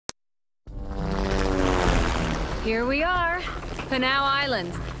Here we are. Panau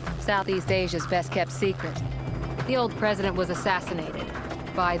Islands, Southeast Asia's best-kept secret. The old president was assassinated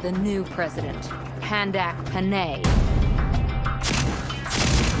by the new president, Pandak Panay.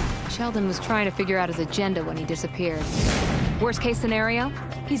 Sheldon was trying to figure out his agenda when he disappeared. Worst case scenario,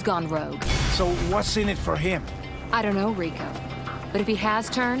 he's gone rogue. So what's in it for him? I don't know, Rico. But if he has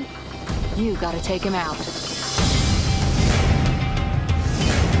turned, you gotta take him out.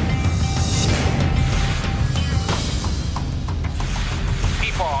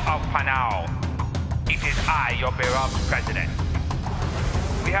 People of Panau, it is I, your beloved president.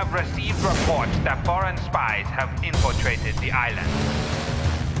 We have received reports that foreign spies have infiltrated the island.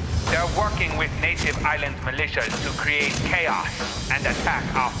 They're working with native island militias to create chaos and attack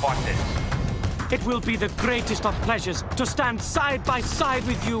our forces. It will be the greatest of pleasures to stand side by side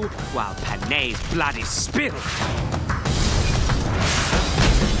with you while Panay's blood is spilled.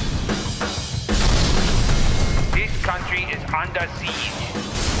 This country is under siege.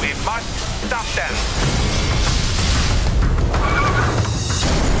 We must stop them.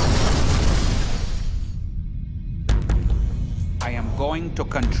 I am going to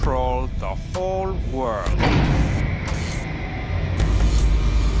control the whole world.